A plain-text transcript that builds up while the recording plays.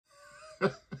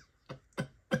Welcome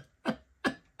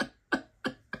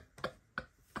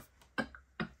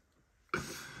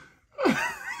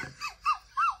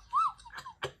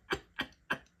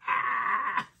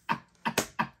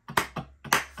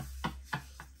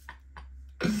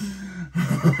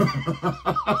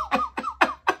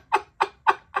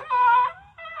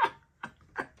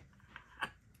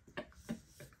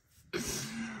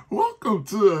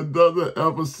to another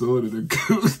episode of the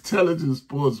Goose Intelligence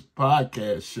Sports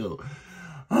Podcast Show.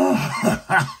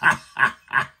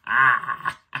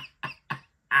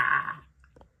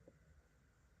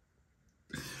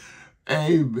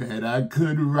 Hey, man, I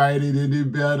couldn't write it any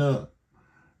better.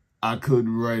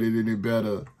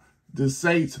 The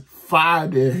Saints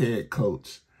fired their head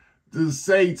coach. The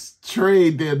Saints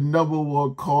trade their number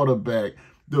one quarterback,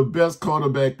 the best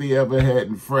quarterback they ever had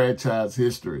in franchise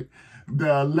history.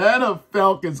 The Atlanta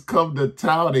Falcons come to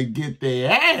town and get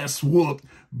their ass whooped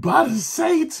by the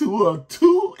Saints, who are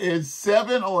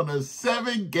 2-7 on a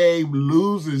 7-game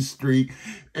losing streak.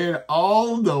 And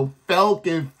all the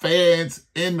Falcon fans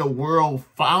in the world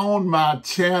found my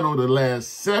channel the last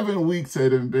 7 weeks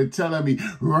and have been telling me,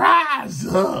 rise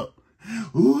up.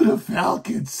 Ooh, the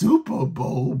Falcons Super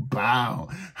Bowl bound.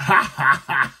 Ha ha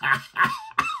ha ha ha.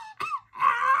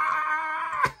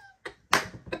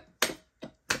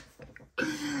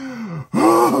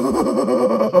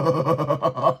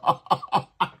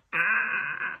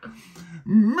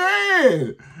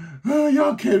 Man,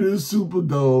 y'all came to the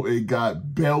Superdome and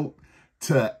got belt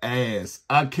to ass.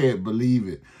 I can't believe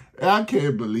it.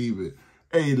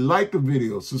 Hey, like the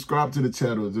video, subscribe to the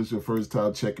channel if this is your first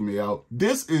time checking me out.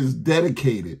 This is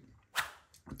dedicated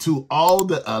to all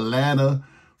the Atlanta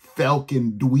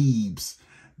Falcon dweebs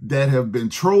that have been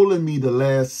trolling me the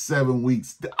last 7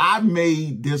 weeks. I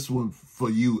made this one for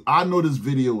you. I know this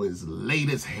video is late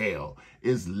as hell.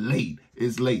 It's late.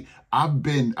 I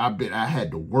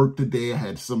had to work today. I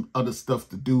had some other stuff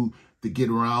to do to get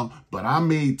around, but I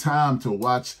made time to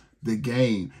watch the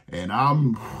game, and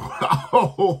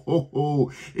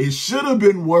it should have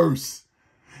been worse.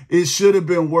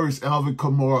 Alvin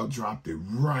Kamara dropped it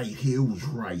right here. It was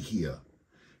right here.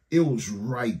 It was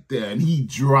right there, and he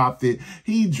dropped it.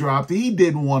 He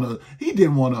didn't want to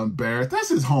embarrass. That's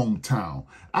his hometown.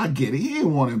 I get it. He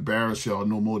didn't want to embarrass y'all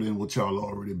no more than what y'all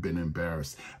already been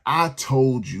embarrassed. I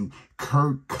told you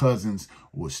Kirk Cousins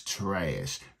was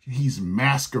trash. He's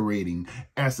masquerading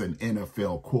as an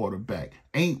NFL quarterback.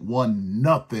 Ain't won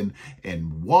nothing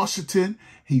in Washington.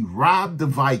 He robbed the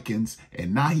Vikings,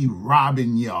 and now he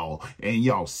robbing y'all. And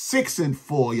y'all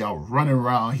 6-4. Y'all running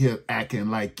around here acting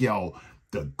like y'all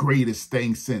the greatest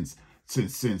thing since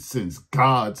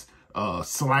God's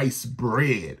sliced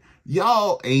bread.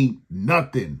 Y'all ain't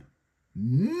nothing.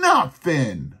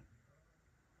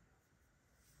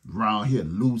 Around here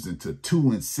losing to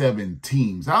 2-7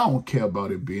 teams. I don't care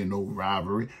about it being no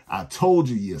rivalry. I told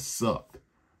you sucked.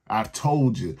 I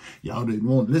told you. Y'all didn't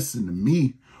want to listen to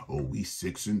me. Oh, we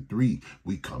 6-3.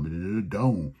 We coming into the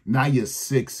dome. Now you're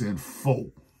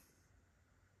 6-4.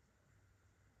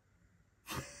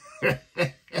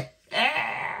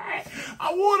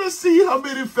 I want to see how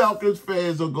many Falcons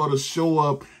fans are going to show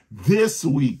up this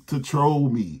week to troll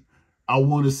me. I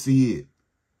want to see it.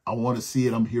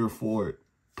 I'm here for it.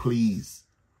 Please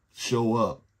show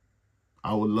up.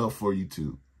 I would love for you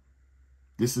to.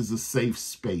 This is a safe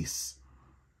space.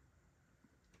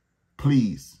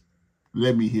 Please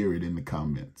let me hear it in the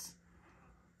comments.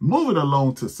 Moving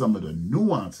along to some of the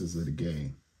nuances of the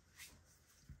game.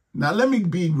 Now, let me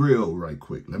be real right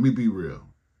quick.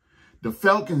 The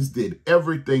Falcons did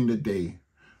everything today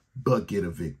but get a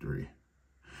victory.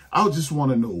 I just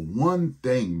want to know one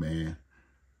thing, man.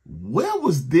 Where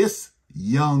was this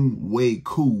young Way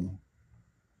Cool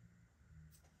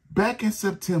back in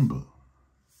September?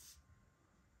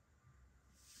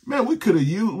 Man, we could have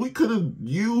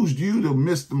used you to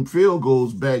miss them field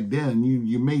goals back then.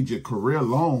 You made your career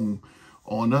long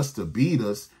on us to beat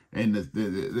us. And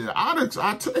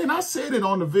I said it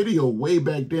on the video way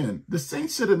back then. The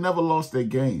Saints should have never lost their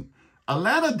game.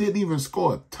 Atlanta didn't even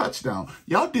score a touchdown.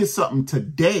 Y'all did something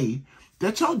today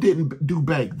that y'all didn't do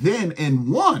back then and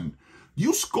won.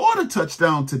 You scored a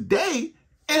touchdown today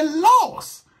and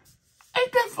lost.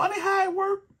 Ain't that funny how it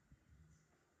worked?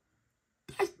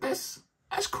 That's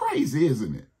crazy,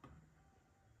 isn't it?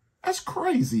 That's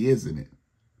crazy, isn't it?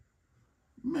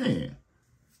 Man,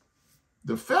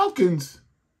 the Falcons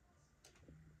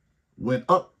went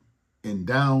up and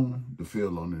down the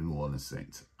field on the New Orleans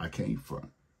Saints. I can't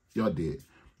front. Y'all did.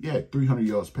 You had 300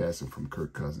 yards passing from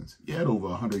Kirk Cousins. You had over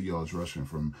 100 yards rushing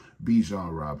from Bijan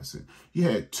Robinson. You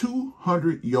had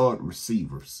 200-yard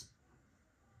receivers.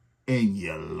 And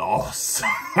you lost.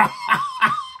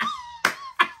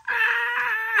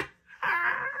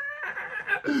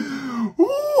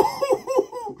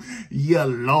 You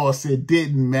lost. It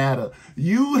didn't matter.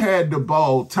 You had the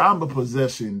ball, time of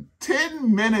possession,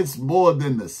 10 minutes more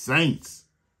than the Saints.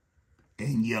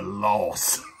 And you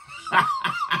lost.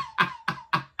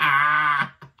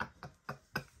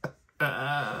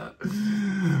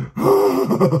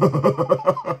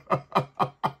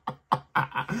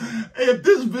 If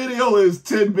this video is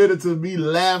 10 minutes of me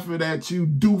laughing at you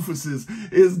doofuses,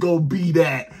 it's gonna be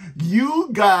that.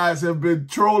 You guys have been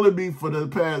trolling me for the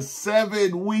past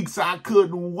 7 weeks. I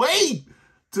couldn't wait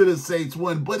till the Saints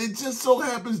win, but it just so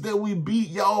happens that we beat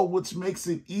y'all, which makes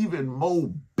it even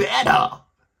more better.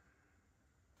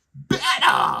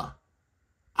 Better.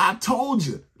 I told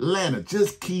you, Atlanta,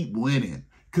 just keep winning.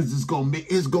 Because it's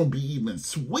gonna be even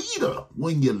sweeter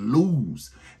when you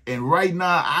lose. And right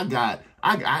now I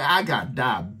got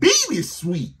diabetes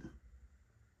sweet.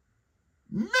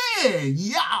 Man,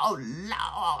 y'all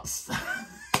lost.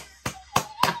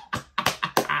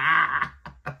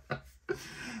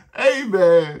 Hey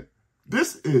man,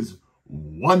 this is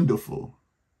wonderful.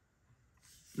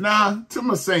 Now, to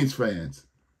my Saints fans,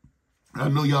 I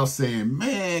know y'all saying,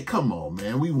 man, come on,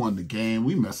 man. We won the game.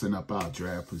 We messing up our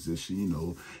draft position, you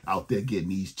know, out there getting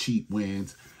these cheap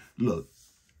wins. Look,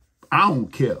 I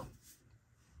don't care.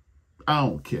 I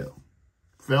don't care.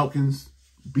 Falcons,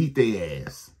 beat their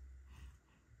ass.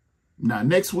 Now,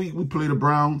 next week we play the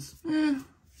Browns.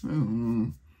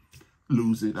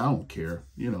 Lose it. I don't care,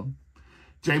 you know.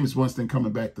 Jameis Winston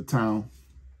coming back to town.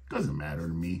 Doesn't matter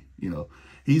to me, you know.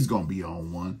 He's going to be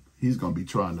on one. He's going to be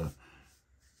trying to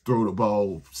throw the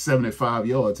ball 75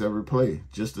 yards every play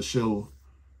just to show,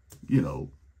 you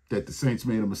know, that the Saints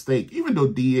made a mistake. Even though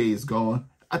D.A. is gone,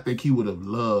 I think he would have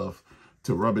loved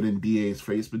to rub it in D.A.'s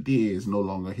face, but D.A. is no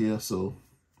longer here, so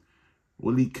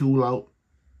will he cool out?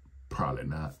 Probably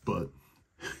not, but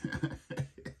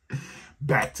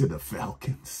back to the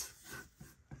Falcons.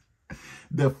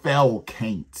 The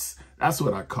Falcons. That's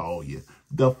what I call you.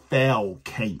 The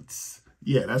Falcons.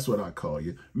 Yeah, that's what I call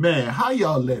you. Man, how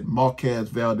y'all let Marquez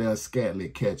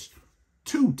Valdez-Scantling catch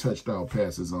 2 touchdown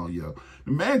passes on y'all?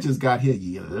 The man just got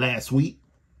here last week.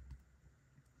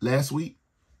 Last week?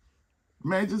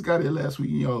 Man just got here last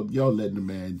week. Y'all letting the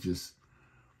man just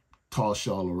toss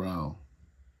y'all around.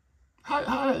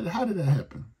 How did that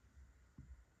happen?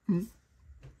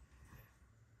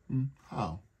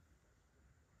 How?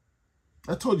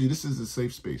 I told you this is a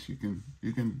safe space. You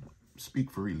can speak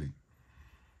freely.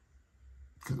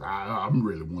 Because I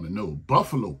really want to know.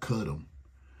 Buffalo cut him.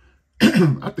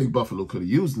 I think Buffalo could have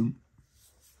used him.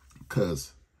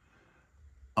 Because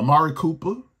Amari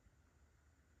Cooper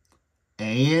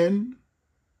and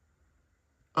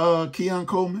Keon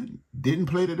Coleman didn't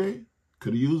play today.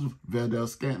 Could have used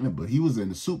Valdez-Scantling, but he was in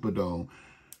the Superdome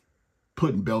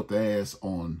putting belt ass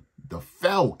on the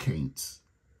Falcons.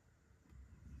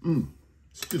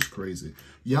 It's just crazy.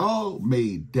 Y'all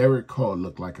made Derek Carr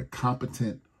look like a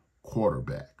competent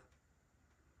quarterback.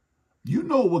 You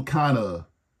know what kind of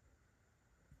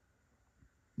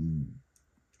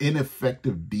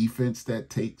ineffective defense that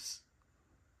takes?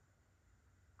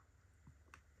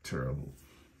 Terrible.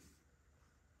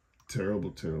 Terrible,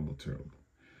 terrible, terrible.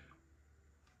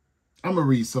 I'm going to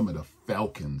read some of the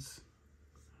Falcons'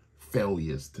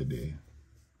 failures today.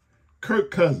 Kirk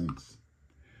Cousins,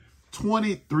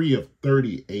 23 of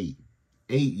 38,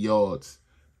 8 yards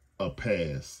a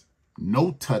pass.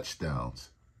 No touchdowns,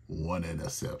 1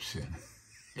 interception.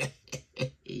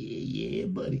 Yeah,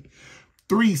 buddy.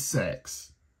 3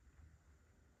 sacks,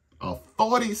 a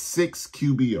 46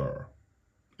 QBR,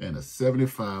 and a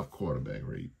 75 quarterback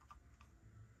rate.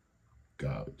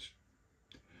 Garbage.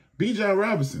 Bijan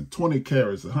Robinson, 20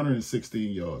 carries,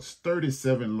 116 yards,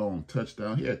 37 long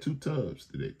touchdowns. He had 2 tubs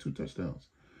today, 2 touchdowns.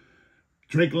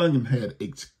 Drake London had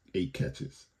 8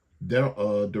 catches.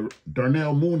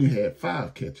 Darnell Mooney had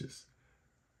 5 catches.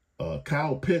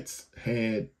 Kyle Pitts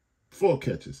had 4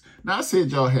 catches. Now, I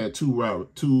said y'all had 2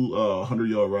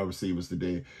 100-yard wide receivers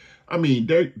today. I mean,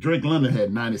 Drake London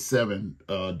had 97.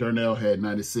 Darnell had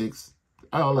 96.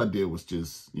 All I did was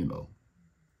just, you know,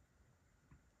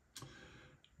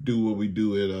 do what we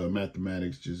do at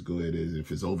mathematics. Just go ahead.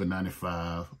 If it's over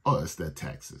 95, oh, it's that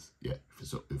taxes. Yeah,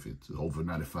 if it's over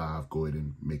 95, go ahead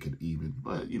and make it even.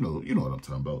 But you know what I'm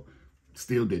talking about.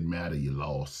 Still didn't matter. You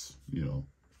lost. You know,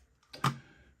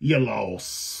 you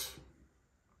lost.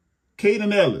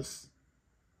 Caden Ellis,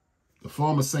 the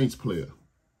former Saints player,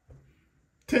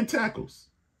 10 tackles.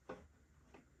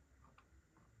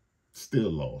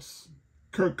 Still lost.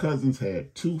 Kirk Cousins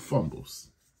had 2 fumbles.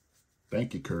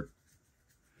 Thank you, Kirk.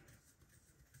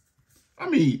 I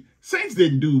mean, Saints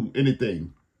didn't do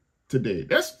anything today.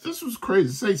 This was crazy.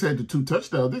 The Saints had the 2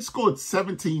 touchdowns. They scored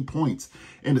 17 points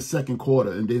in the second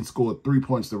quarter and then scored 3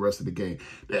 points the rest of the game.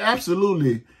 They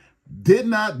absolutely did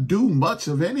not do much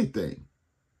of anything.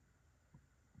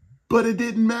 But it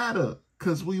didn't matter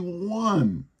because we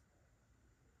won.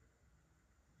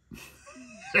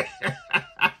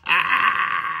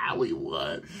 We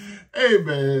won. Hey,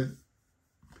 man.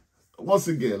 Once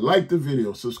again, like the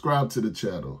video, subscribe to the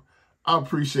channel. I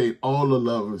appreciate all the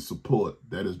love and support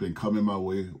that has been coming my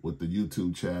way with the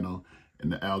YouTube channel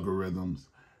and the algorithms.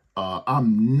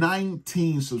 I'm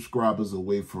 19 subscribers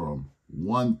away from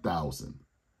 1,000.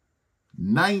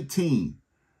 19.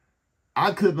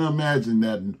 I couldn't imagine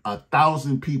that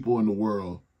 1,000 people in the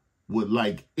world would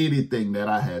like anything that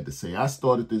I had to say. I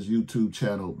started this YouTube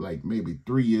channel like maybe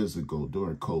 3 years ago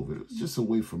during COVID. It was just a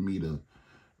way for me to,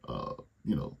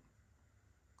 you know,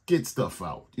 get stuff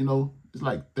out, you know. It's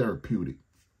like therapeutic.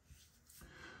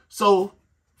 So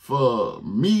for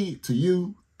me to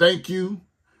you, thank you.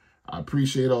 I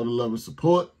appreciate all the love and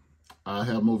support. I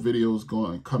have more videos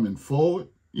coming forward,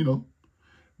 you know.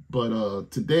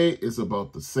 But today is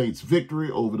about the Saints'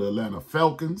 victory over the Atlanta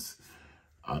Falcons.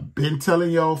 I've been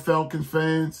telling y'all Falcons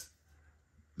fans,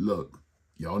 look,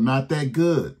 y'all not that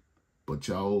good, but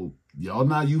y'all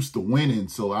not used to winning.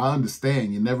 So I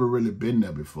understand you never really been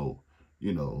there before.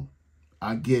 You know,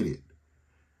 I get it.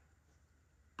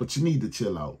 But you need to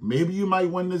chill out. Maybe you might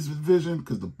win this division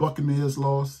because the Buccaneers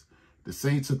lost. The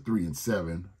Saints are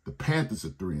 3-7. The Panthers are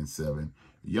 3-7.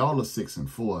 Y'all are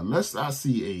 6-4. Unless I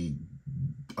see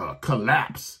a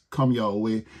collapse come y'all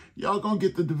way, y'all gonna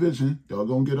get the division. Y'all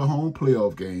gonna get a home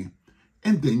playoff game.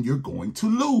 And then you're going to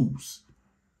lose.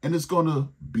 And it's gonna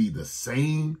be the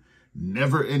same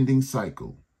never-ending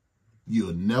cycle.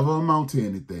 You'll never amount to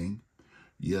anything.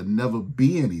 You'll never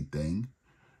be anything.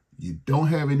 You don't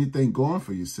have anything going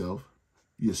for yourself.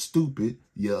 You're stupid.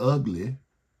 You're ugly.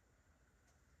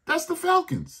 That's the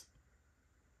Falcons.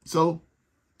 So,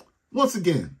 once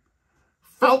again,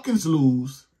 Falcons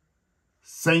lose,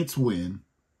 Saints win.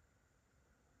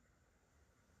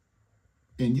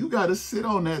 And you got to sit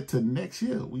on that to next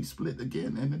year. We split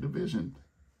again in the division.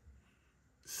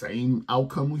 Same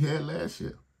outcome we had last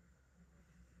year.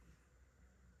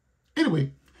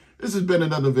 Anyway, this has been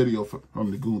another video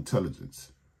from the Goon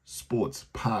Intelligence Sports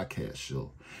Podcast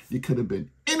Show. You could have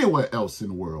been anywhere else in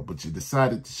the world, but you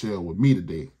decided to share with me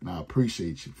today, and I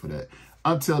appreciate you for that.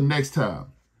 Until next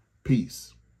time,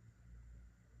 peace.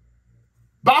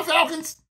 Bye, Falcons!